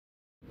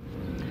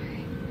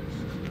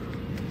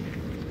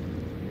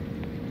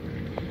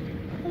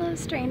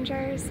Hello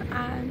strangers.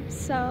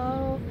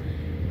 So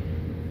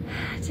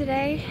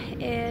today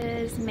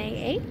is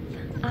May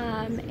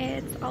 8th.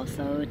 It's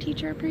also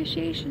Teacher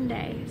Appreciation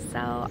Day,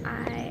 so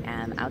I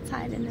am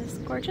outside in this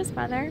gorgeous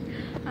weather,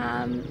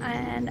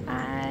 and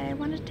I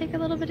wanted to take a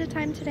little bit of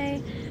time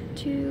today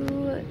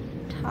to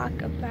talk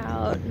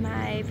about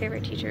my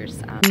favorite teachers.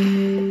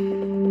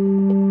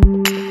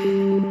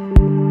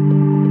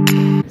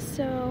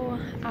 So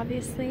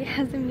obviously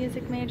as a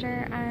music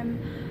major, I'm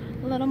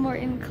a little more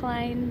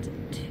inclined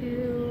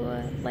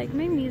to like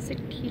my music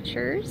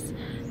teachers,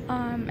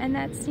 and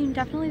that's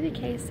definitely the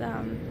case.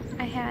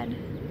 I had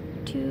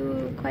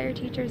two choir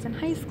teachers in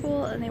high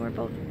school, and they were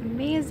both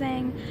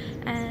amazing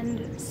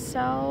and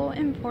so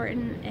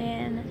important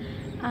in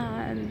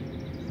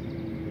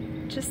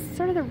just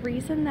sort of the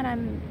reason that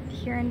I'm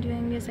here and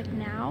doing music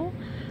now.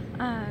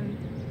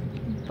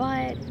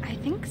 But I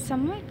think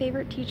some of my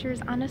favorite teachers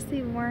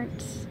honestly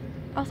weren't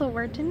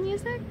in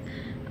music.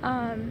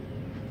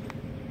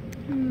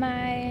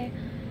 My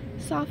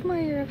sophomore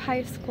year of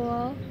high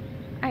school,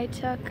 I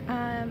took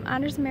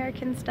Honors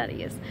American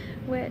Studies,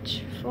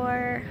 which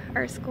for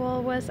our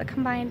school was a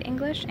combined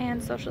English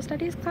and social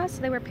studies class,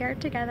 so they were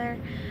paired together,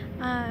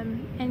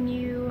 and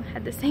you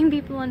had the same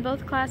people in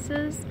both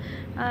classes,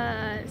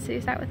 so you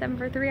sat with them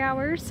for 3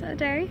 hours a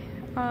day,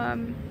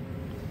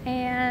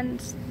 and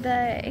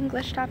the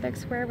English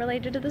topics were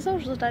related to the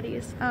social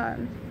studies,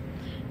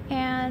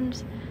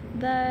 and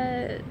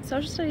the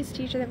social studies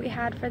teacher that we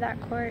had for that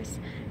course,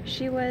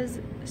 she was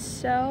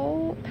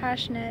so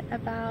passionate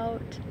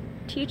about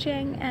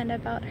teaching and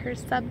about her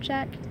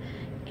subject,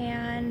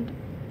 and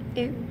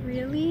it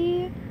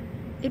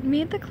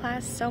made the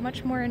class so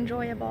much more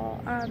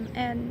enjoyable,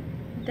 and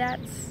that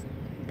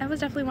was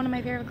definitely one of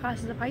my favorite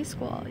classes of high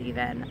school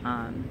even,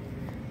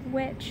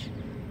 which,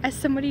 as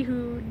somebody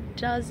who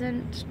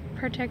doesn't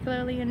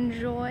particularly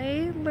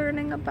enjoy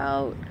learning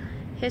about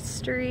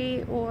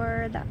history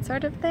or that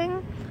sort of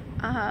thing,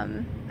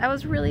 that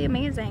was really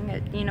amazing.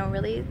 It,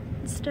 really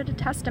stood a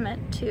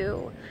testament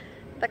to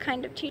the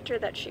kind of teacher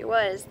that she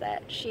was,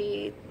 that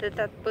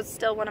was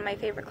still one of my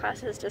favorite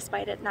classes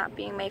despite it not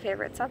being my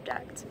favorite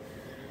subject.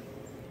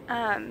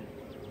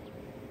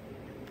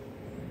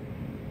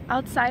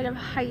 Outside of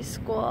high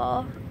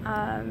school,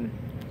 I'd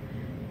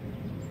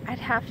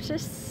have to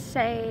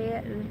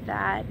say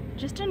that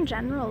just in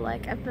general,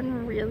 like, I've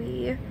been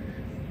really,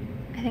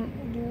 I think,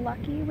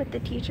 lucky with the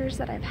teachers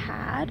that I've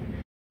had.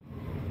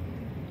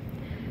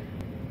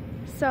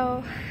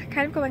 So,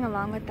 kind of going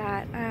along with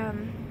that,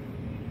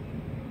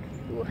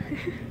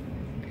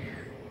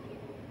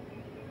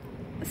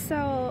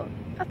 so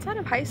outside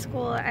of high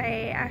school,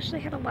 I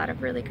actually had a lot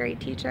of really great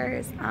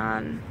teachers,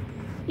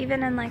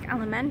 even in like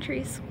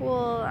elementary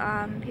school,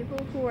 people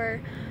who were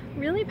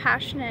really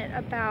passionate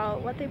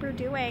about what they were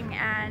doing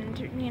and,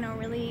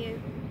 really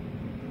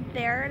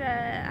there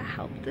to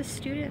help the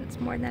students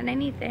more than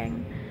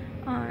anything.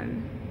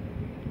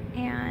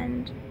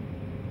 And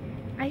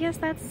I guess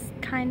that's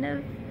kind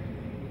of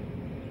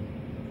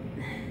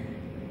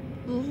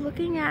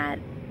looking at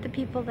the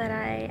people that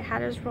I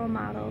had as role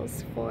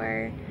models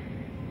for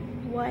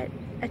what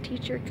a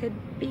teacher could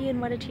be and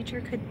what a teacher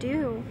could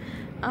do.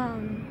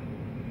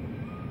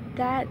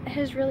 That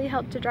has really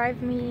helped to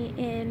drive me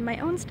in my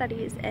own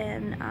studies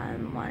and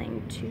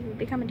wanting to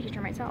become a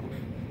teacher myself.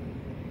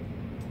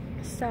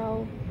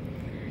 So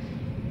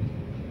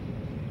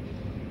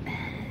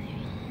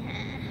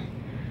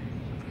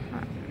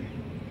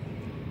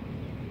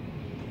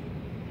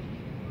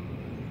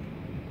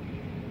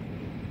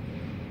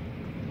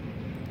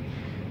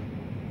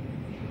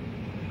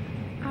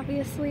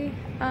obviously,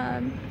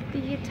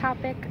 the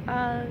topic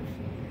of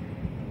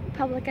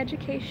public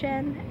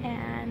education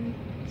and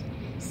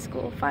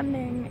school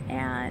funding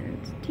and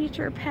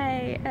teacher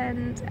pay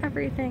and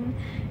everything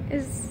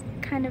is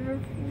kind of a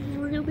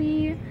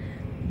really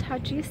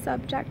touchy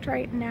subject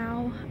right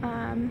now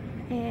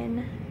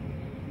in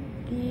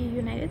the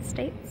United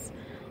States.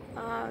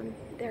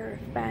 There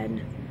have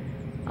been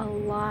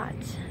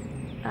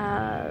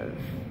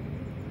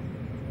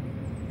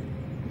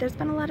there's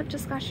been a lot of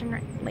discussion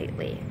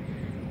lately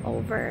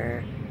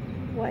over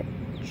what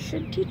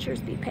should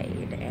teachers be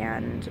paid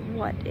and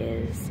what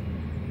is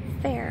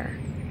fair.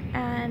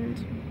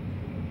 And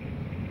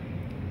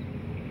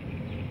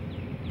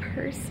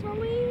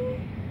personally,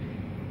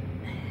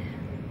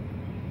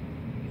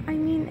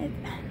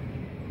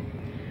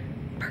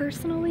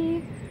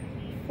 personally,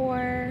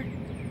 for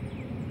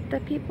the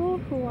people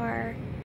who are